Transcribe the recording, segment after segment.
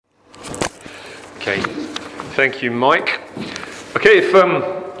Okay, thank you, Mike. Okay,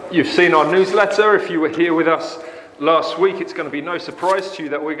 if you've seen our newsletter, if you were here with us last week, it's going to be no surprise to you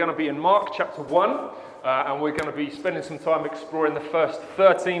that we're going to be in Mark chapter 1, and we're going to be spending some time exploring the first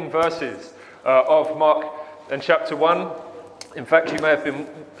 13 verses of Mark and chapter 1. In fact, you may have been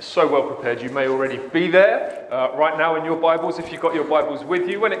so well prepared, you may already be there right now in your Bibles, if you've got your Bibles with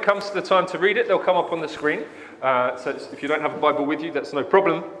you. When it comes to the time to read it, they'll come up on the screen. So if you don't have a Bible with you, that's no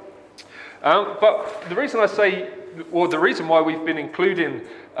problem. But the reason the reason why we've been including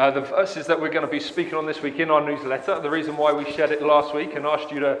the verses that we're going to be speaking on this week in our newsletter, the reason why we shared it last week and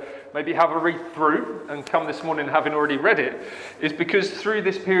asked you to maybe have a read through and come this morning having already read it, is because through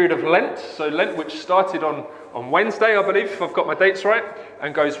this period of Lent, so Lent which started on Wednesday, I believe, if I've got my dates right,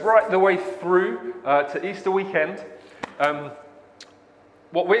 and goes right the way through to Easter weekend,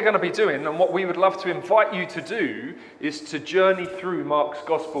 what we're going to be doing and what we would love to invite you to do is to journey through Mark's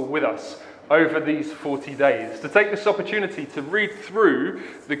Gospel with us over these 40 days. To take this opportunity to read through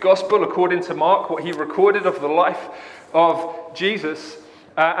the Gospel according to Mark, what he recorded of the life of Jesus.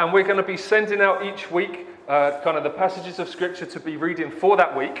 And we're going to be sending out each week kind of the passages of Scripture to be reading for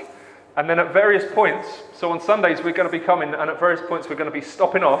that week. And then at various points, so on Sundays we're going to be coming, and at various points we're going to be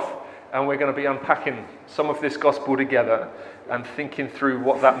stopping off and we're going to be unpacking some of this Gospel together and thinking through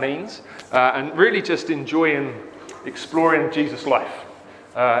what that means and really just exploring Jesus' life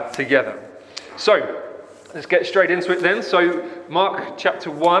together. So, let's get straight into it then. So, Mark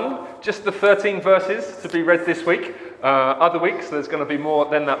chapter 1, just the 13 verses to be read this week. Other weeks, there's going to be more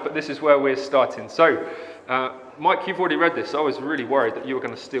than that, but this is where we're starting. So, Mike, you've already read this. I was really worried that you were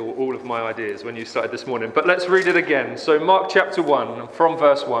going to steal all of my ideas when you started this morning. But let's read it again. So, Mark chapter 1, from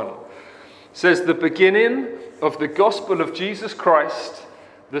verse 1, says, "The beginning of the gospel of Jesus Christ,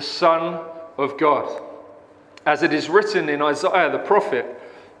 the Son of God. As it is written in Isaiah the prophet,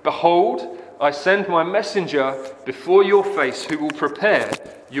 Behold, I send my messenger before your face who will prepare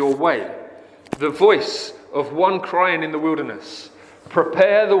your way. The voice of one crying in the wilderness,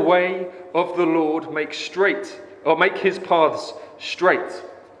 Prepare the way of the Lord, make his paths straight.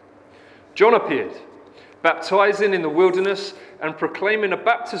 John appeared, baptizing in the wilderness and proclaiming a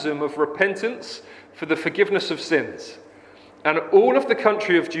baptism of repentance for the forgiveness of sins. And all of the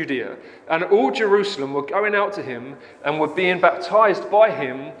country of Judea and all Jerusalem were going out to him and were being baptized by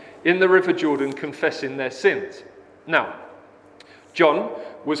him in the river Jordan, confessing their sins. Now, John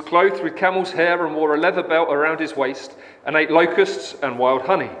was clothed with camel's hair and wore a leather belt around his waist and ate locusts and wild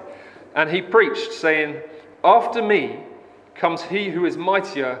honey. And he preached, saying, After me comes he who is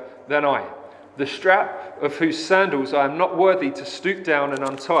mightier than I, the strap of whose sandals I am not worthy to stoop down and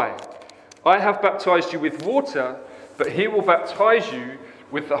untie. I have baptized you with water, but he will baptize you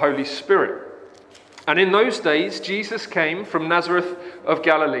with the Holy Spirit. And in those days, Jesus came from Nazareth of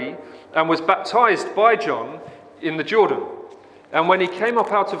Galilee and was baptized by John in the Jordan. And when he came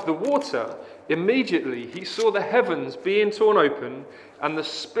up out of the water, immediately he saw the heavens being torn open and the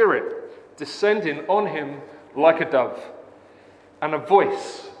Spirit descending on him like a dove. And a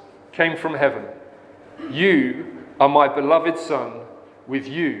voice came from heaven, You are my beloved Son, with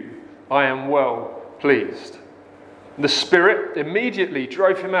you I am well pleased. The Spirit immediately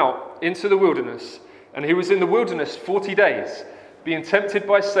drove him out into the wilderness, and he was in the wilderness 40 days, being tempted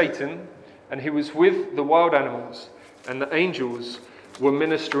by Satan, and he was with the wild animals, and the angels were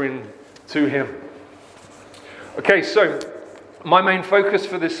ministering to him. Okay, so my main focus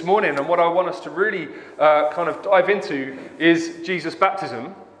for this morning, and what I want us to really kind of dive into, is Jesus'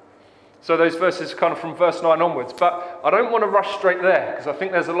 baptism. So those verses kind of from verse 9 onwards. But I don't want to rush straight there, because I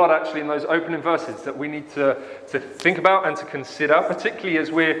think there's a lot actually in those opening verses that we need to think about and to consider, particularly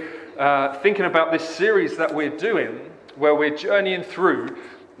as we're thinking about this series that we're doing, where we're journeying through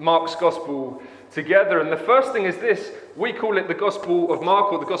Mark's Gospel together. And the first thing is this: we call it the Gospel of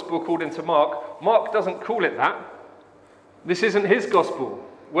Mark, or the Gospel according to Mark. Mark doesn't call it that. This isn't his Gospel.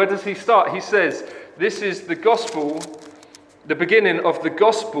 Where does he start? He says, this is the Gospel, the beginning of the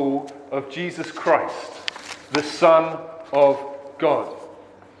Gospel of Jesus Christ, the Son of God.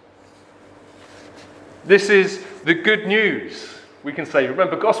 This is the good news, we can say.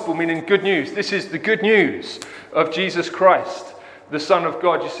 Remember, gospel meaning good news. This is the good news of Jesus Christ, the Son of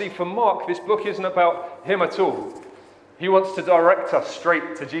God. You see, for Mark, this book isn't about him at all. He wants to direct us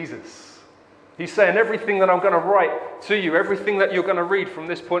straight to Jesus. He's saying everything that I'm going to write to you, everything that you're going to read from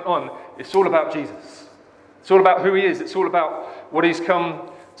this point on, it's all about Jesus. It's all about who he is. It's all about what he's come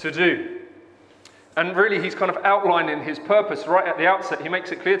to do. And really, he's kind of outlining his purpose right at the outset. He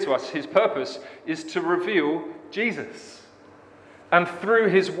makes it clear to us his purpose is to reveal Jesus. And through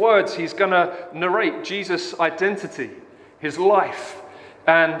his words, he's going to narrate Jesus' identity, his life,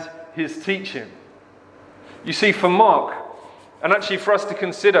 and his teaching. You see, for Mark, and actually for us to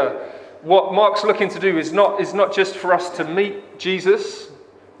consider, what Mark's looking to do is not just for us to meet Jesus,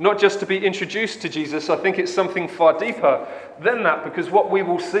 not just to be introduced to Jesus. I think it's something far deeper than that, because what we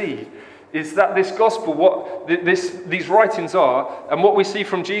will see is that this gospel, what these writings are, and what we see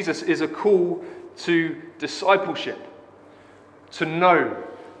from Jesus is a call to discipleship, to know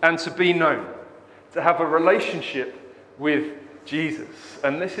and to be known, to have a relationship with Jesus.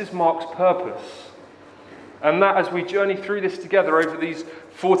 And this is Mark's purpose. And that, as we journey through this together over these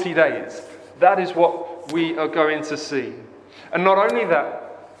 40 days, that is what we are going to see. And not only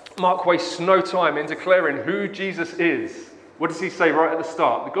that, Mark wastes no time in declaring who Jesus is. What does he say right at the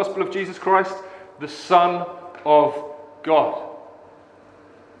start? The gospel of Jesus Christ, the Son of God.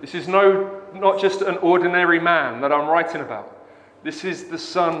 This is not just an ordinary man that I'm writing about. This is the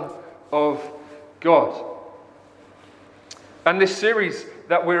Son of God. And this series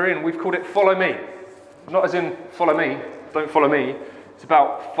that we're in, we've called it Follow Me. Not as in follow me, don't follow me. It's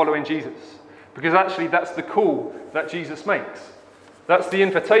about following Jesus. Because actually that's the call that Jesus makes. That's the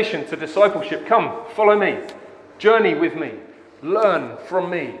invitation to discipleship. Come, follow me. Journey with me. Learn from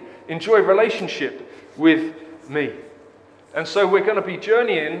me. Enjoy relationship with me. And so we're going to be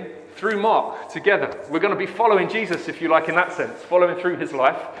journeying through Mark together. We're going to be following Jesus, if you like, in that sense. Following through his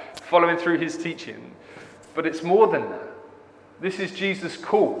life, following through his teaching. But it's more than that. This is Jesus'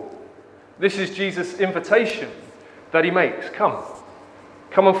 call. This is Jesus' invitation that he makes. Come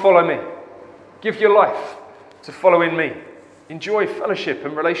and follow me. Give your life to following me. Enjoy fellowship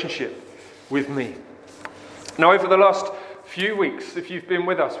and relationship with me. Now, over the last few weeks, if you've been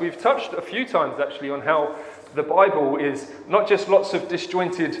with us, we've touched a few times actually on how the Bible is not just lots of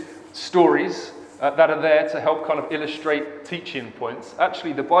disjointed stories that are there to help kind of illustrate teaching points.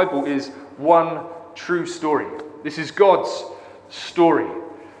 Actually, the Bible is one true story. This is God's story.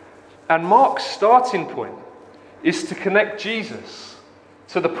 And Mark's starting point is to connect Jesus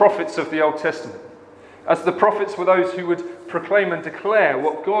to the prophets of the Old Testament. As the prophets were those who would proclaim and declare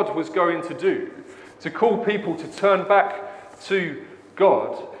what God was going to do, to call people to turn back to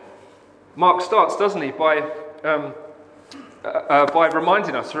God. Mark starts, doesn't he, by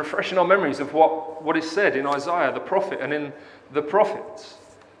reminding us, refreshing our memories of what is said in Isaiah, the prophet, and in the prophets.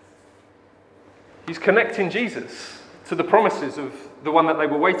 He's connecting Jesus to the promises of the one that they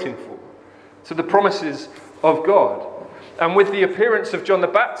were waiting for, to the promises of God. And with the appearance of John the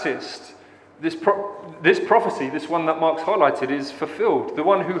Baptist, this prophecy, this one that Mark's highlighted, is fulfilled. The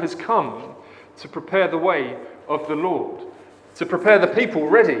one who has come to prepare the way of the Lord, to prepare the people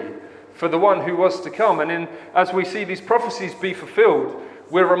ready for the one who was to come. And as we see these prophecies be fulfilled,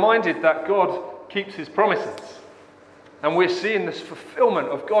 we're reminded that God keeps his promises. And we're seeing this fulfillment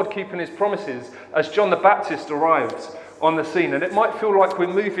of God keeping his promises as John the Baptist arrives on the scene. And it might feel like we're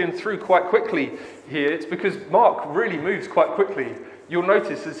moving through quite quickly here. It's because Mark really moves quite quickly. You'll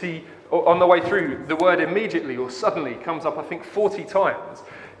notice as he, on the way through, the word immediately or suddenly comes up, I think, 40 times.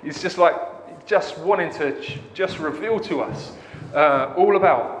 It's just like just wanting to just reveal to us all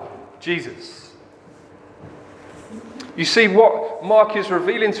about Jesus. You see, what Mark is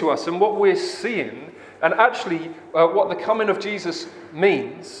revealing to us and what we're seeing, and actually what the coming of Jesus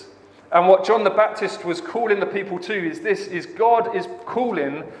means, and what John the Baptist was calling the people to, is God is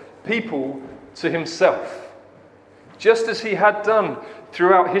calling people to himself. Just as he had done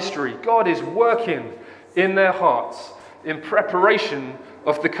throughout history, God is working in their hearts in preparation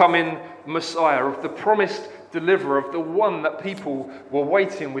of the coming Messiah, of the promised deliverer, of the one that people were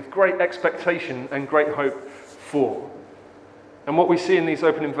waiting with great expectation and great hope for. And what we see in these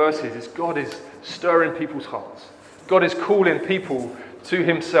opening verses is God is stirring people's hearts. God is calling people to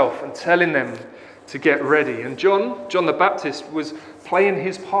himself and telling them to get ready. And John the Baptist, was playing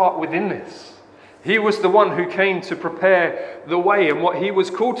his part within this. He was the one who came to prepare the way, and what he was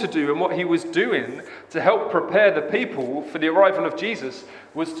called to do and what he was doing to help prepare the people for the arrival of Jesus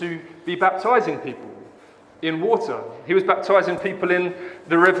was to be baptizing people in water. He was baptizing people in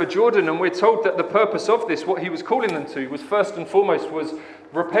the River Jordan, and we're told that the purpose of this, what he was calling them to, was first and foremost was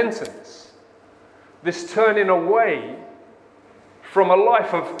repentance. This turning away from a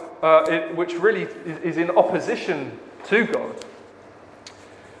life of which really is in opposition to God.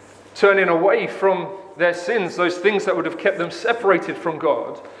 Turning away from their sins, those things that would have kept them separated from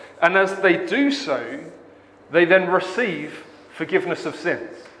God. And as they do so, they then receive forgiveness of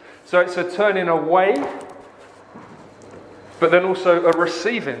sins. So it's a turning away, but then also a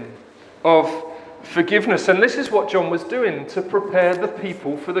receiving of forgiveness. And this is what John was doing to prepare the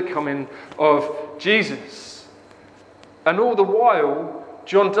people for the coming of Jesus. And all the while,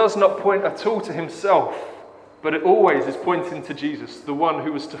 John does not point at all to himself, but it always is pointing to Jesus, the one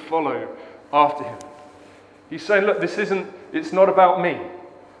who was to follow after him. He's saying, look, it's not about me.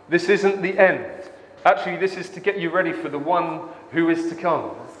 This isn't the end. Actually, this is to get you ready for the one who is to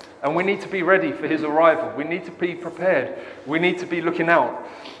come. And we need to be ready for his arrival. We need to be prepared. We need to be looking out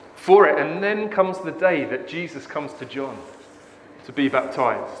for it. And then comes the day that Jesus comes to John to be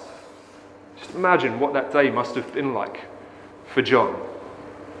baptized. Just imagine what that day must have been like for John.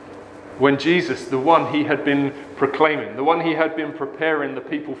 When Jesus, the one he had been proclaiming, the one he had been preparing the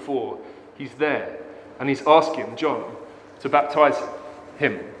people for, he's there and he's asking John to baptize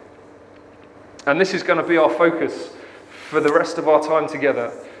him. And this is going to be our focus for the rest of our time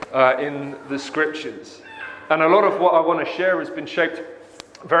together in the scriptures. And a lot of what I want to share has been shaped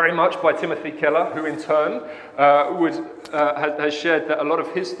very much by Timothy Keller, who in turn has shared that a lot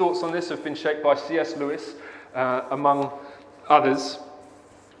of his thoughts on this have been shaped by C.S. Lewis, among others.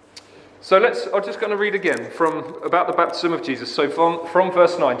 So I'm just going to read again about the baptism of Jesus. So from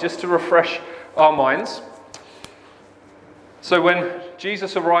verse 9, just to refresh our minds. So when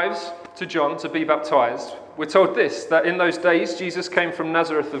Jesus arrives to John to be baptized, we're told this, that in those days Jesus came from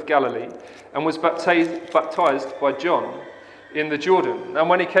Nazareth of Galilee and was baptized by John in the Jordan. And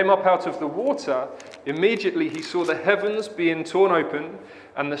when he came up out of the water, immediately he saw the heavens being torn open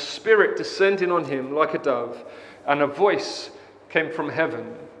and the Spirit descending on him like a dove, and a voice came from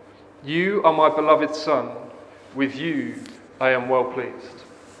heaven, "You are my beloved Son, with you I am well pleased."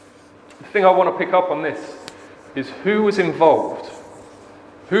 The thing I want to pick up on this is who was involved.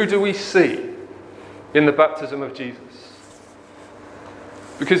 Who do we see in the baptism of Jesus?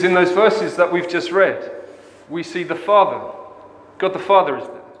 Because in those verses that we've just read, we see the Father. God the Father is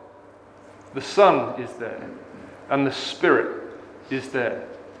there. The Son is there. And the Spirit is there.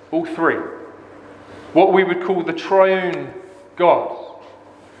 All three. What we would call the triune God.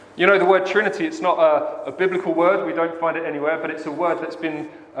 You know, the word Trinity, it's not a biblical word. We don't find it anywhere, but it's a word that's been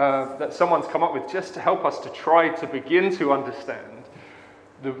that someone's come up with just to help us to try to begin to understand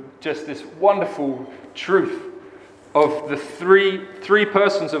just this wonderful truth of the three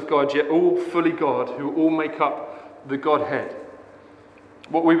persons of God, yet all fully God, who all make up the Godhead.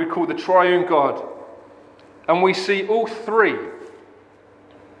 What we would call the triune God. And we see all three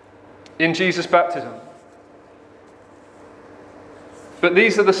in Jesus' baptism. But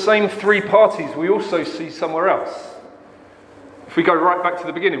these are the same three parties we also see somewhere else. If we go right back to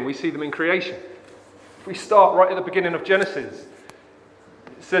the beginning, we see them in creation. If we start right at the beginning of Genesis,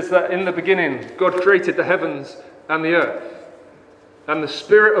 it says that in the beginning, God created the heavens and the earth. And the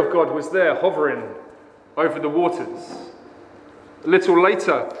Spirit of God was there hovering over the waters. A little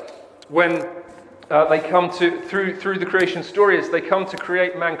later, when they come to, through the creation story, as they come to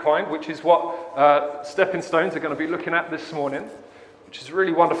create mankind, which is what Stepping Stones are going to be looking at this morning, which is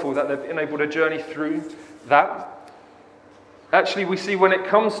really wonderful that they've been able to journey through that. Actually, we see when it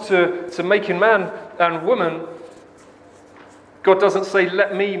comes to making man and woman, God doesn't say,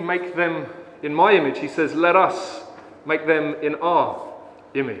 let me make them in my image. He says, let us make them in our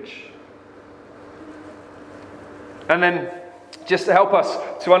image. And then, just to help us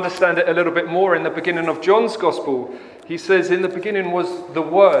to understand it a little bit more, in the beginning of John's Gospel, he says, in the beginning was the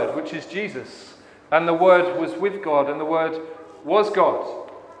Word, which is Jesus. And the Word was with God, and the Word was God.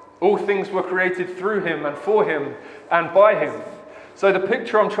 All things were created through him and for him and by him. So the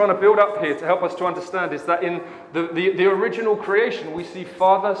picture I'm trying to build up here to help us to understand is that in the original creation, we see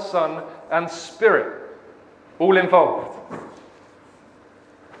Father, Son, and Spirit all involved.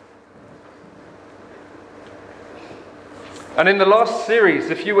 And in the last series,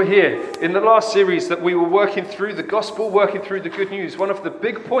 if you were here, in the last series that we were working through the gospel, working through the good news, one of the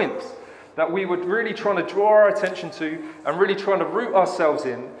big points that we were really trying to draw our attention to and really trying to root ourselves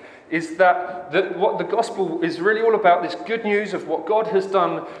in is that what the gospel is really all about, this good news of what God has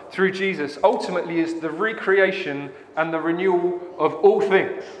done through Jesus, ultimately is the recreation and the renewal of all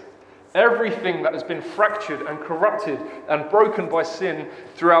things. Everything that has been fractured and corrupted and broken by sin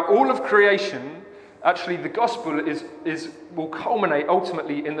throughout all of creation, actually the gospel will culminate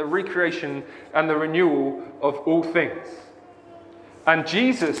ultimately in the recreation and the renewal of all things. And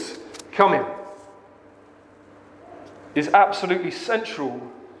Jesus coming is absolutely central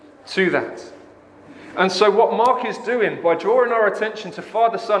to that. And so what Mark is doing, by drawing our attention to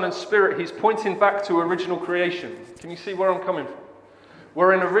Father, Son, and Spirit, he's pointing back to original creation. Can you see where I'm coming from?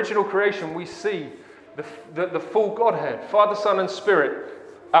 Where in original creation we see the full Godhead, Father, Son, and Spirit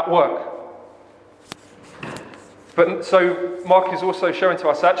at work. But so Mark is also showing to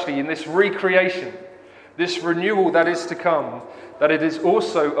us actually in this recreation, this renewal that is to come, that it is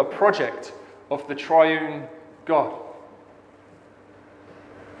also a project of the triune God.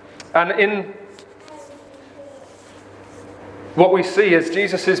 And in what we see as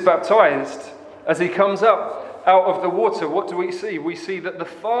Jesus is baptized, As he comes up out of the water, what do we see? We see that the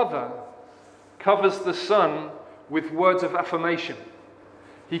Father covers the Son with words of affirmation.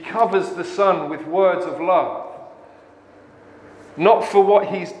 He covers the Son with words of love. Not for what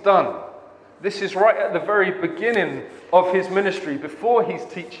he's done. This is right at the very beginning of his ministry, before he's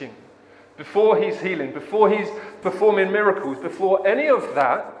teaching, before he's healing, before he's performing miracles, before any of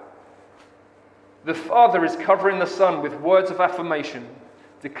that. The Father is covering the Son with words of affirmation,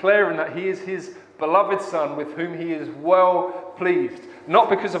 declaring that he is his beloved Son with whom he is well pleased. Not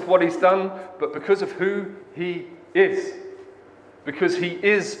because of what he's done, but because of who he is. Because he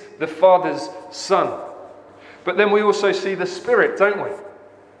is the Father's Son. But then we also see the Spirit, don't we?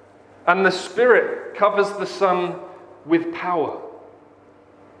 And the Spirit covers the Son with power.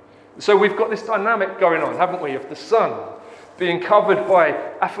 So we've got this dynamic going on, haven't we, of the Son being covered by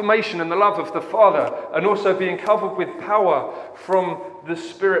affirmation and the love of the Father, and also being covered with power from the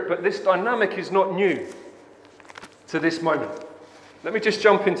Spirit. But this dynamic is not new to this moment. Let me just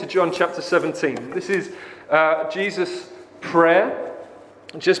jump into John chapter 17. This is Jesus' prayer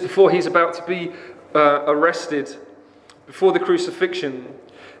just before he's about to be arrested, before the crucifixion.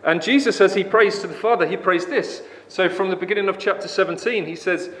 And Jesus, as he prays to the Father, he prays this. So from the beginning of chapter 17, he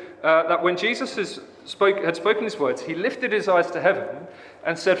says that when Jesus had spoken his words, he lifted his eyes to heaven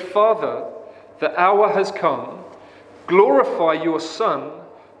and said, "Father, the hour has come. Glorify your Son,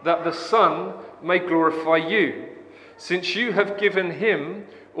 that the Son may glorify you, since you have given him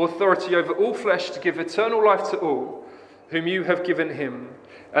authority over all flesh to give eternal life to all whom you have given him.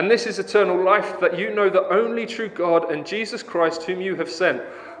 And this is eternal life, that you know the only true God and Jesus Christ whom you have sent.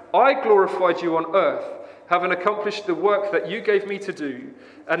 I glorified you on earth, having accomplished the work that you gave me to do.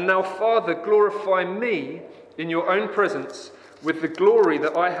 And now, Father, glorify me in your own presence with the glory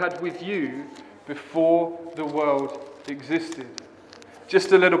that I had with you before the world existed."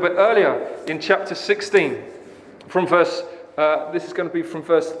 Just a little bit earlier in chapter 16, from this is going to be from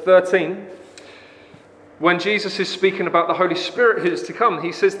verse 13, when Jesus is speaking about the Holy Spirit who is to come,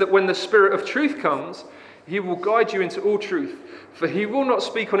 he says that when the Spirit of truth comes, he will guide you into all truth. For he will not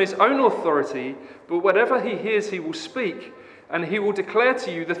speak on his own authority, but whatever he hears he will speak, and he will declare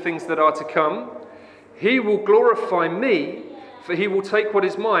to you the things that are to come. He will glorify me, for he will take what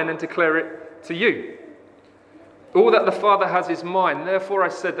is mine and declare it to you. All that the Father has is mine. Therefore I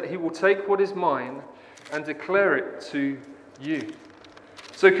said that he will take what is mine and declare it to you.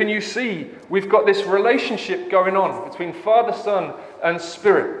 So can you see we've got this relationship going on between Father, Son, and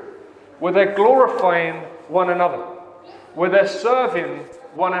Spirit, where they're glorifying one another, where they're serving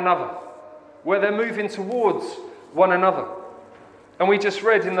one another, where they're moving towards one another. And we just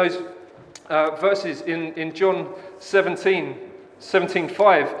read in those verses in John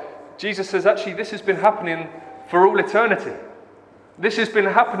 17:5, Jesus says, actually, this has been happening for all eternity. This has been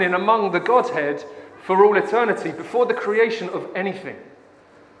happening among the Godhead for all eternity, before the creation of anything.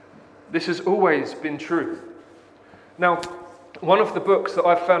 This has always been true. Now, one of the books that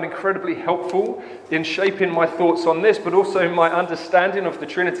I've found incredibly helpful in shaping my thoughts on this, but also my understanding of the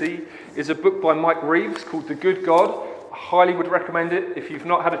Trinity, is a book by Mike Reeves called The Good God. I highly would recommend it. If you've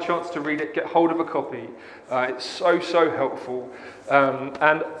not had a chance to read it, get hold of a copy. It's so helpful.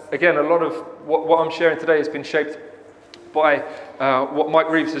 And again, a lot of what I'm sharing today has been shaped by what Mike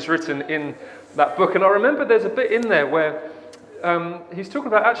Reeves has written in that book. And I remember there's a bit in there where he's talking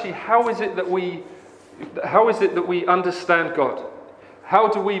about actually how is it that we understand God? How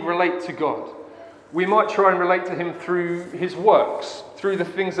do we relate to God? We might try and relate to him through his works, through the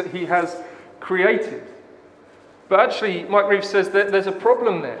things that he has created. But actually, Mike Reeves says that there's a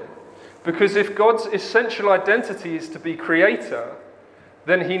problem there. Because if God's essential identity is to be creator,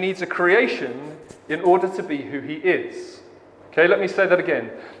 then he needs a creation in order to be who he is. Okay, let me say that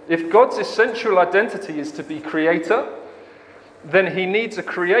again. If God's essential identity is to be creator, then he needs a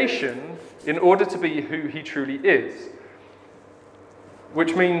creation in order to be who he truly is.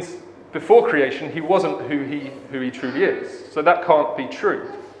 Which means before creation, he wasn't who he truly is. So that can't be true.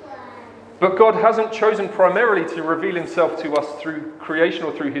 But God hasn't chosen primarily to reveal himself to us through creation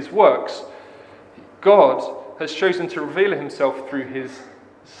or through his works. God has chosen to reveal himself through his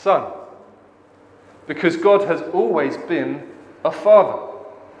Son. Because God has always been a Father.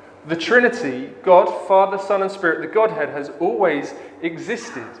 The Trinity, God, Father, Son, and Spirit, the Godhead, has always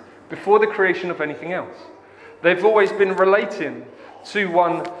existed before the creation of anything else. They've always been relating to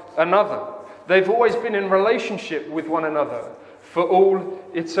one another. They've always been in relationship with one another for all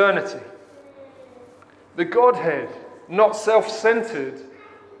eternity. The Godhead, not self-centered,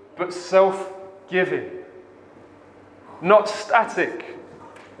 but self-giving. Not static,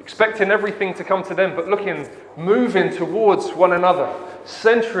 expecting everything to come to them, but moving towards one another,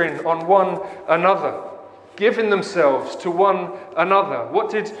 centering on one another, giving themselves to one another.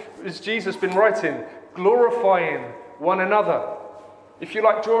 Has Jesus been writing? Glorifying one another. If you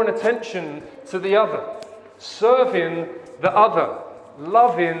like, drawing attention to the other, serving the other,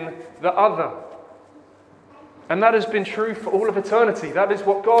 loving the other. And that has been true for all of eternity. That is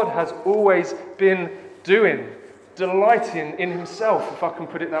what God has always been doing. Delighting in himself, if I can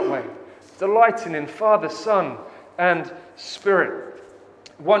put it that way. Delighting in Father, Son, and Spirit.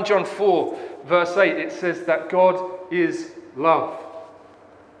 1 John 4, verse 8, it says that God is love.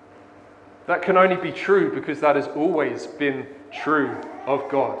 That can only be true because that has always been true of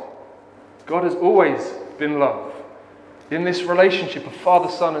God. God has always been love. In this relationship of Father,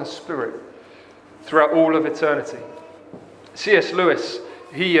 Son, and Spirit throughout all of eternity. C.S. Lewis,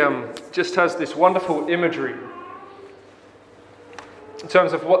 he just has this wonderful imagery in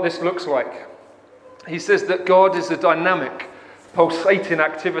terms of what this looks like. He says that God is a dynamic, pulsating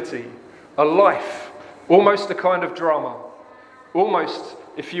activity, a life, almost a kind of drama, almost,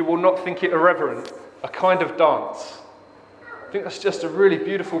 if you will not think it irreverent, a kind of dance. I think that's just a really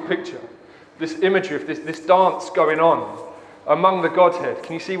beautiful picture. This imagery of this dance going on among the Godhead.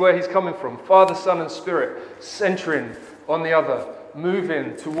 Can you see where he's coming from? Father, Son, and Spirit, centering on the other,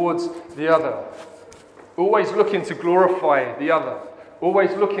 moving towards the other, always looking to glorify the other,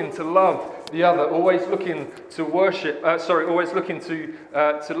 always looking to love the other, always looking to always looking to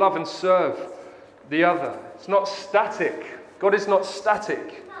love and serve the other. It's not static. God is not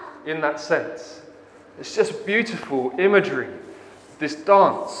static in that sense. It's just beautiful imagery, this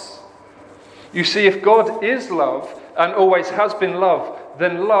dance. You see, if God is love and always has been love,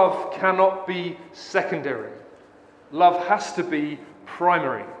 then love cannot be secondary. Love has to be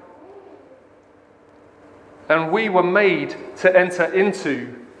primary. And we were made to enter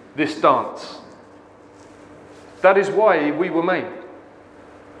into this dance. That is why we were made.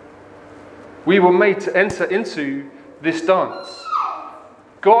 We were made to enter into this dance.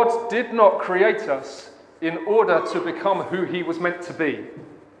 God did not create us in order to become who he was meant to be.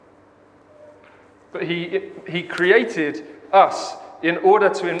 But he created us in order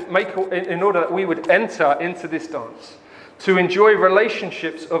that we would enter into this dance, to enjoy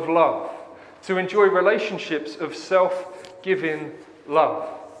relationships of love, to enjoy relationships of self-giving love.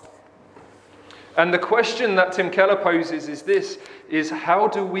 And the question that Tim Keller poses is how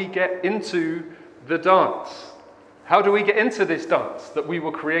do we get into the dance? How do we get into this dance that we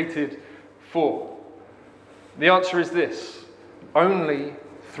were created for? The answer is this: only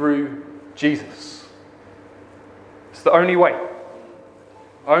through Jesus. It's the only way.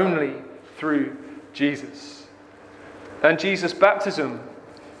 Only through Jesus. And Jesus' baptism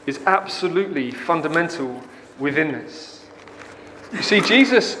is absolutely fundamental within this. You see,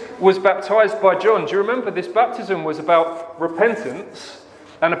 Jesus was baptized by John. Do you remember this baptism was about repentance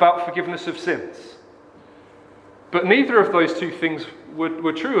and about forgiveness of sins? But neither of those two things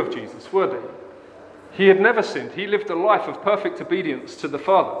were true of Jesus, were they? He had never sinned. He lived a life of perfect obedience to the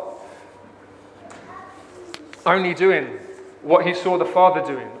Father. Only doing what he saw the Father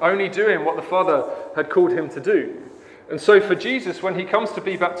doing. Only doing what the Father had called him to do. And so for Jesus, when he comes to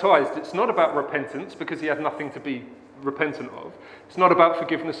be baptized, it's not about repentance because he had nothing to be repentant of. It's not about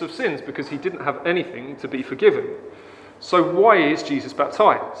forgiveness of sins because he didn't have anything to be forgiven. So why is Jesus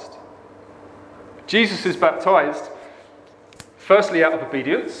baptized? Jesus is baptized firstly out of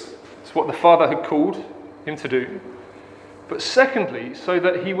obedience. It's what the Father had called him to do. But secondly, so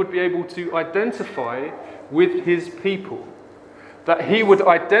that he would be able to identify with his people. That he would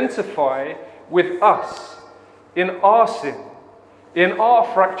identify with us in our sin, in our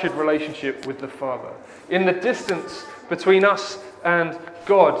fractured relationship with the Father, in the distance between us and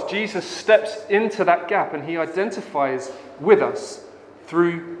God. Jesus steps into that gap and he identifies with us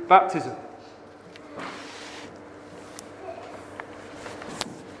through baptism.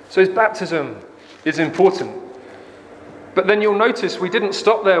 So his baptism is important. But then you'll notice we didn't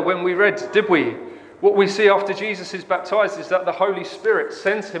stop there when we read, did we? What we see after Jesus is baptized is that the Holy Spirit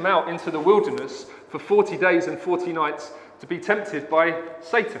sends him out into the wilderness for 40 days and 40 nights to be tempted by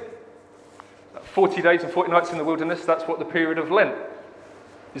Satan. 40 days and 40 nights in the wilderness, that's what the period of Lent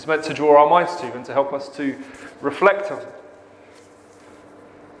is meant to draw our minds to and to help us to reflect on.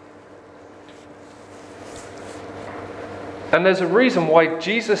 And there's a reason why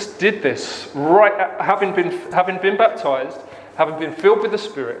Jesus did this, right, having been baptized, having been filled with the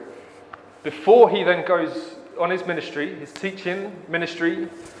Spirit, before he then goes on his ministry, his teaching ministry,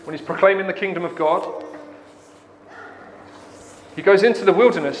 when he's proclaiming the kingdom of God. He goes into the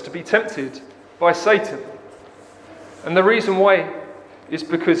wilderness to be tempted by Satan. And the reason why is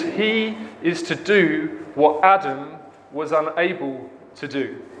because he is to do what Adam was unable to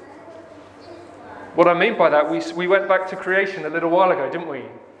do. What I mean by that, we went back to creation a little while ago, didn't we?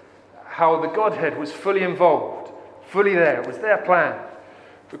 How the Godhead was fully involved, fully there. It was their plan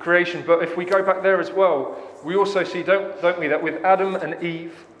for creation. But if we go back there as well, we also see, don't we, that with Adam and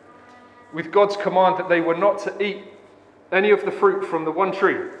Eve, with God's command that they were not to eat any of the fruit from the one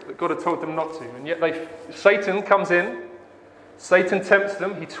tree that God had told them not to. And yet Satan comes in, Satan tempts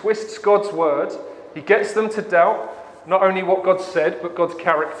them, he twists God's word, he gets them to doubt not only what God said, but God's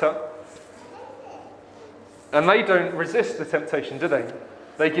character. And they don't resist the temptation, do they?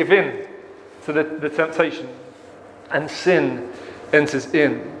 They give in to the temptation, and sin enters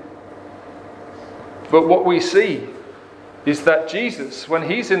in. But what we see is that Jesus, when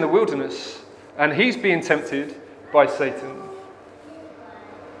he's in the wilderness and he's being tempted by Satan,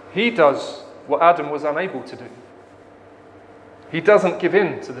 he does what Adam was unable to do. He doesn't give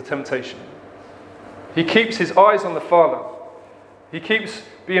in to the temptation. He keeps his eyes on the Father. He keeps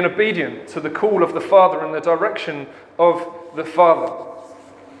being obedient to the call of the Father and the direction of the Father.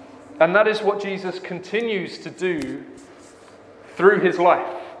 And that is what Jesus continues to do through his life.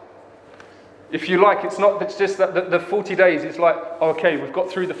 If you like, it's just that the 40 days is like, okay, we've got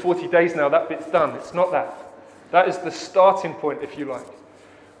through the 40 days now, that bit's done. It's not that. That is the starting point, if you like.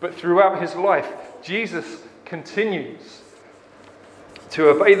 But throughout his life, Jesus continues to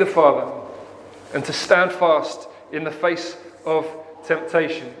obey the Father and to stand fast in the face of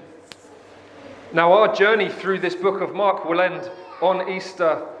temptation. Now, our journey through this book of Mark will end on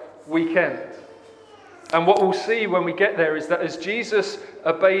Easter weekend. And what we'll see when we get there is that Jesus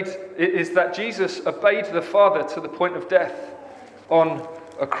obeyed the Father to the point of death on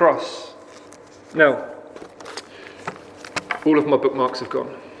a cross. Now, all of my bookmarks have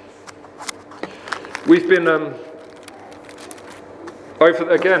gone. We've been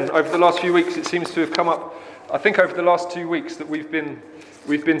over the last few weeks, it seems to have come up. I think over the last 2 weeks that we've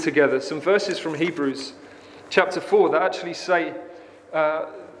been together. Some verses from Hebrews chapter 4 that actually say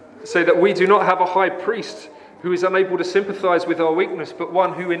that we do not have a high priest who is unable to sympathize with our weakness, but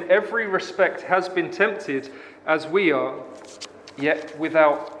one who in every respect has been tempted as we are, yet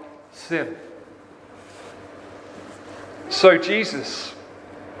without sin. So Jesus,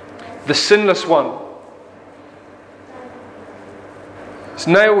 the sinless one, is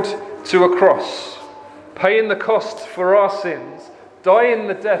nailed to a cross, paying the cost for our sins, dying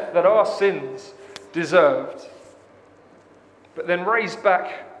the death that our sins deserved, but then raised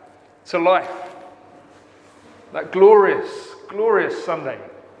back to life. That glorious, glorious Sunday.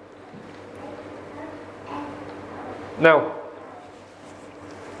 Now,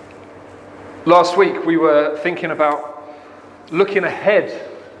 last week we were thinking about looking ahead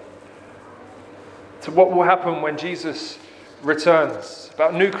to what will happen when Jesus returns.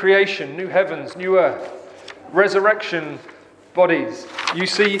 About new creation, new heavens, new earth, resurrection bodies. You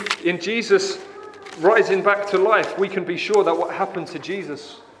see, in Jesus rising back to life, we can be sure that what happened to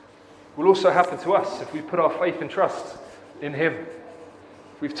Jesus will also happen to us if we put our faith and trust in him.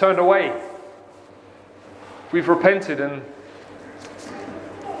 If we've turned away, if we've repented and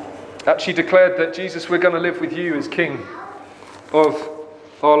actually declared that Jesus, we're going to live with you as King of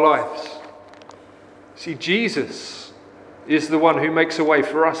our lives. See, Jesus is the one who makes a way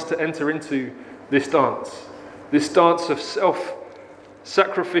for us to enter into this dance of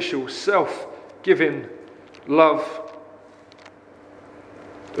self-sacrificial, self-giving love,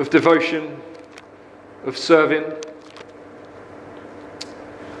 of devotion, of serving.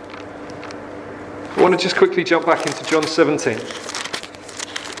 I want to just quickly jump back into John 17.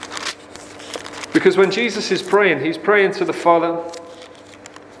 Because when Jesus is praying, he's praying to the Father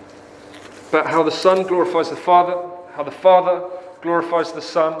about how the Son glorifies the Father, how the Father glorifies the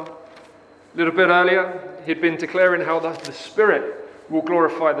Son. A little bit earlier, he'd been declaring how the Spirit will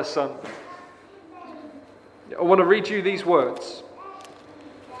glorify the Son. I want to read you these words,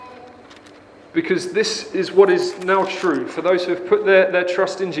 because this is what is now true for those who have put their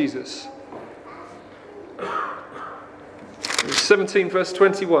trust in Jesus. 17 verse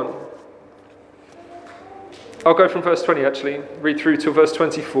 21. I'll go from verse 20 actually, read through to verse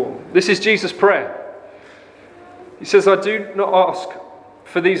 24. This is Jesus' prayer. He says, I do not ask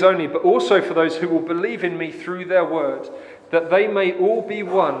for these only, but also for those who will believe in me through their word, that they may all be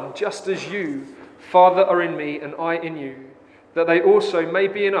one, just as you, Father, are in me and I in you, that they also may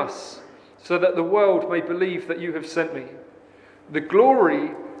be in us, so that the world may believe that you have sent me. The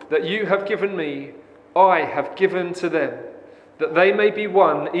glory that you have given me, I have given to them, that they may be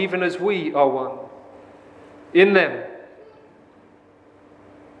one, even as we are one. In them,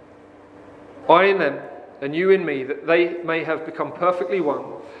 I in them, and you in me, that they may have become perfectly one,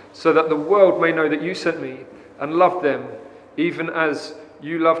 so that the world may know that you sent me and loved them even as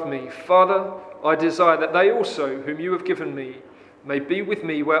you loved me. Father, I desire that they also, whom you have given me, may be with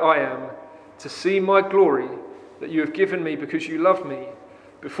me where I am, to see my glory that you have given me because you loved me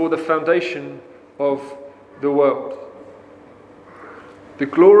before the foundation of the world. The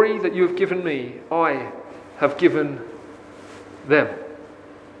glory that you have given me, I have given them.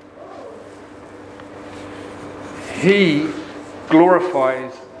 He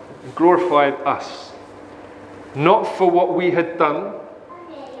glorified us, not for what we had done,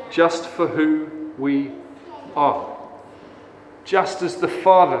 just for who we are. Just as the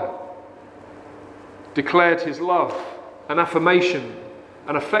Father declared his love and affirmation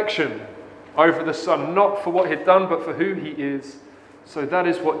and affection over the Son, not for what he'd done, but for who he is, so that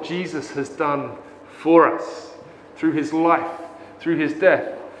is what Jesus has done for us through his life, through his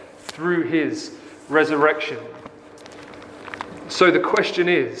death, through his resurrection. So the question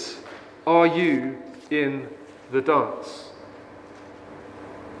is, are you in the dance?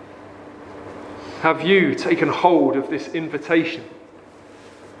 Have you taken hold of this invitation?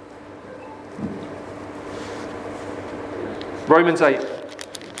 Romans 8,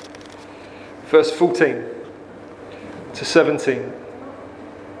 verse 14 to 17.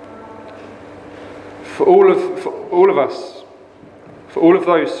 For all of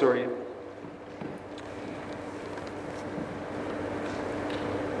those,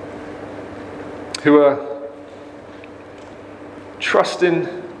 who are trusting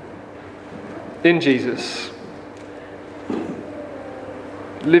in Jesus,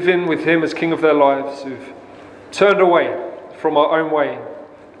 living with him as King of their lives, who've turned away from our own way,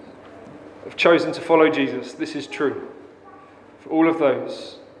 have chosen to follow Jesus. This is true for all of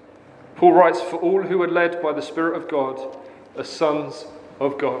those. Paul writes, for all who are led by the Spirit of God are sons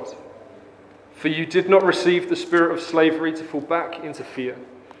of God. For you did not receive the spirit of slavery to fall back into fear,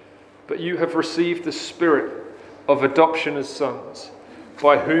 but you have received the Spirit of adoption as sons,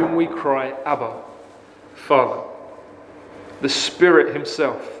 by whom we cry, Abba, Father. The Spirit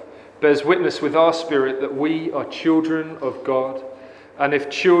himself bears witness with our spirit that we are children of God, and if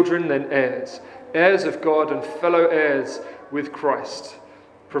children, then heirs, heirs of God and fellow heirs with Christ,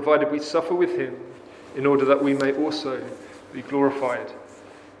 provided we suffer with him, in order that we may also be glorified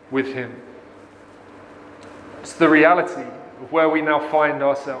with him. It's the reality of where we now find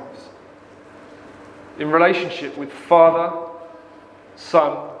ourselves, in relationship with Father,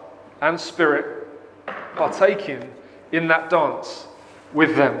 Son, and Spirit, partaking in that dance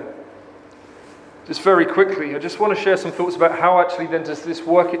with them. Just very quickly, I just want to share some thoughts about how actually then does this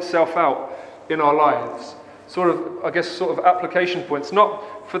work itself out in our lives. Sort of application points,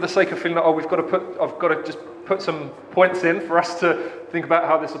 not for the sake of feeling that, I've got to just put some points in for us to think about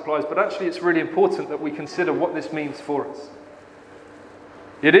how this applies, but actually it's really important that we consider what this means for us.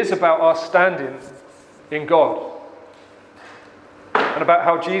 It is about our standing in God, and about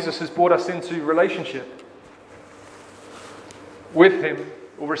how Jesus has brought us into relationship with him,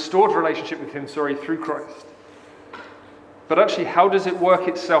 or restored relationship with him, through Christ. But actually, how does it work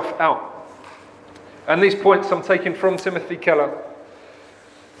itself out? And these points I'm taking from Timothy Keller.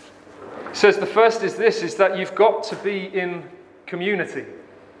 He says the first is this, is that you've got to be in community.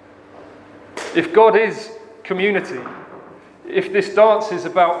 If God is community, if this dance is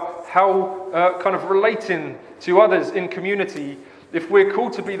about how kind of relating to others in community, if we're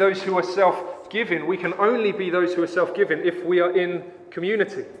called to be those who are self-giving, we can only be those who are self-giving if we are in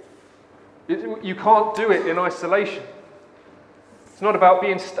community. You can't do it in isolation. It's not about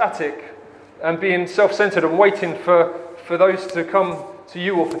being static and being self-centered and waiting for those to come to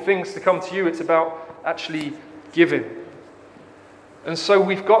you or for things to come to you. It's about actually giving. And so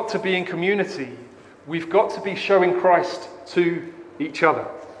we've got to be in community. We've got to be showing Christ to each other.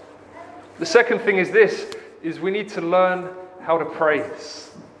 The second thing is this, is we need to learn how to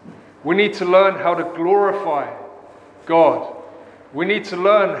praise. We need to learn how to glorify God. We need to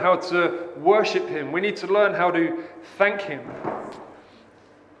learn how to worship him. We need to learn how to thank him.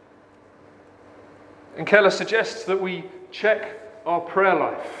 And Keller suggests that we check our prayer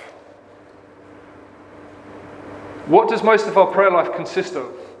life. What does most of our prayer life consist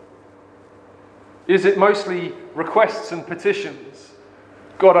of? Is it mostly requests and petitions?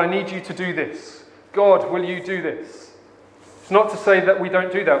 God, I need you to do this. God, will you do this? It's not to say that we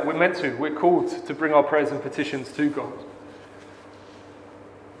don't do that. We're meant to. We're called to bring our prayers and petitions to God.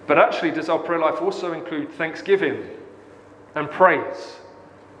 But actually, does our prayer life also include thanksgiving and praise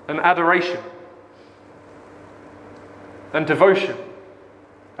and adoration and devotion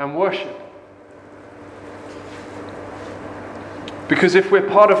and worship? Because if we're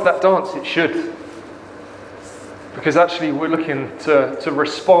part of that dance, it should. Because actually we're looking to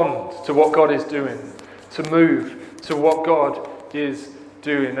respond to what God is doing, to move, to what God is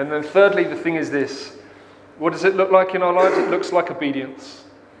doing. And then thirdly, the thing is this. What does it look like in our lives? It looks like obedience.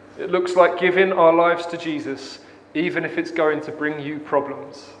 It looks like giving our lives to Jesus, even if it's going to bring you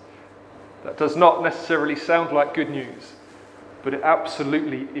problems. That does not necessarily sound like good news, but it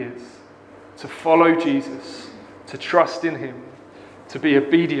absolutely is. To follow Jesus, to trust in him, to be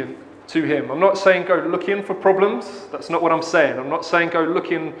obedient to him. I'm not saying go looking for problems. That's not what I'm saying. I'm not saying go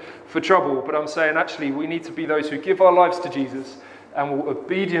looking for trouble, but I'm saying actually we need to be those who give our lives to Jesus and will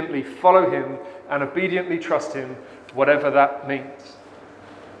obediently follow him and obediently trust him, whatever that means.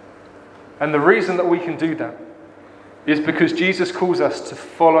 And the reason that we can do that is because Jesus calls us to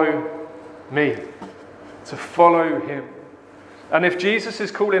follow me, to follow him. And if Jesus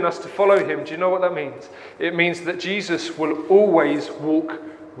is calling us to follow him, do you know what that means? It means that Jesus will always walk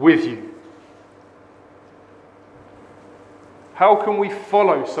with you. How can we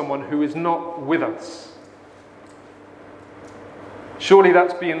follow someone who is not with us? Surely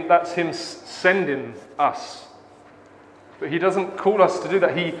that's him sending us. But he doesn't call us to do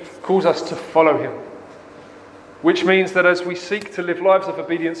that. He calls us to follow him. Which means that as we seek to live lives of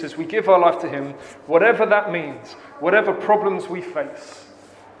obedience, as we give our life to him, whatever that means, whatever problems we face,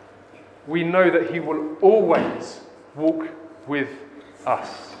 we know that he will always walk with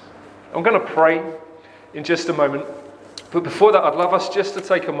us. I'm going to pray in just a moment. But before that, I'd love us just to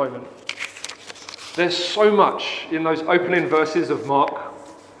take a moment. There's so much in those opening verses of Mark.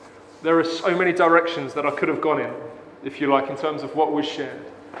 There are so many directions that I could have gone in, if you like, in terms of what was shared.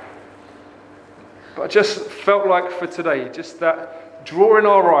 But I just felt like for today, just that drawing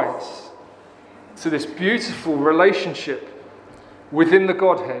our eyes to this beautiful relationship within the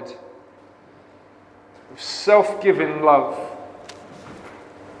Godhead of self-giving love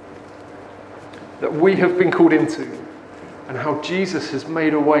that we have been called into, and how Jesus has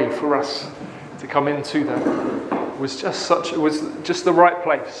made a way for us to come into that was just the right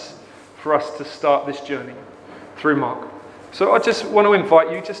place for us to start this journey through Mark. So I just want to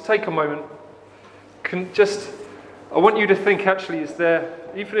invite you, just take a moment. I want you to think, actually, is there,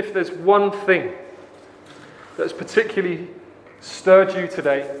 even if there's one thing that's particularly stirred you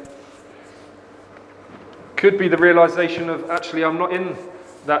today, could be the realization of, actually, I'm not in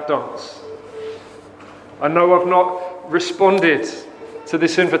that dance. I know I've not responded to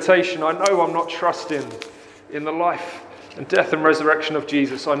this invitation. I know I'm not trusting in the life and death and resurrection of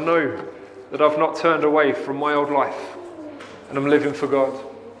Jesus. I know that I've not turned away from my old life and I'm living for God.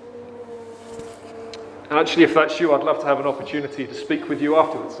 And actually, if that's you, I'd love to have an opportunity to speak with you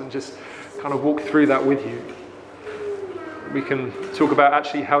afterwards and just kind of walk through that with you. We can talk about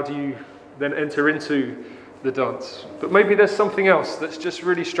actually how do you then enter into the dance. But maybe there's something else that's just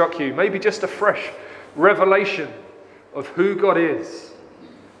really struck you. Maybe just a fresh revelation of who God is,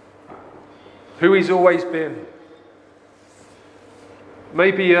 who he's always been.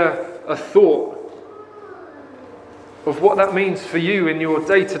 Maybe a thought of what that means for you in your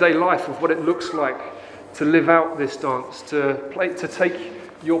day-to-day life, of what it looks like to live out this dance, to take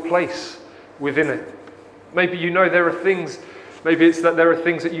your place within it. Maybe you know there are things, maybe it's that there are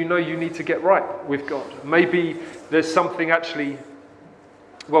things that you know you need to get right with God. Maybe there's something actually,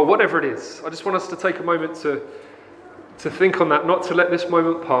 well, whatever it is, I just want us to take a moment to think on that, not to let this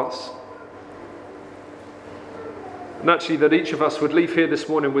moment pass. And actually that each of us would leave here this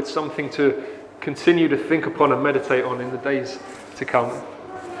morning with something to continue to think upon and meditate on in the days to come,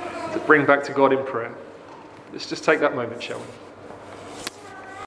 to bring back to God in prayer. Let's just take that moment, shall we?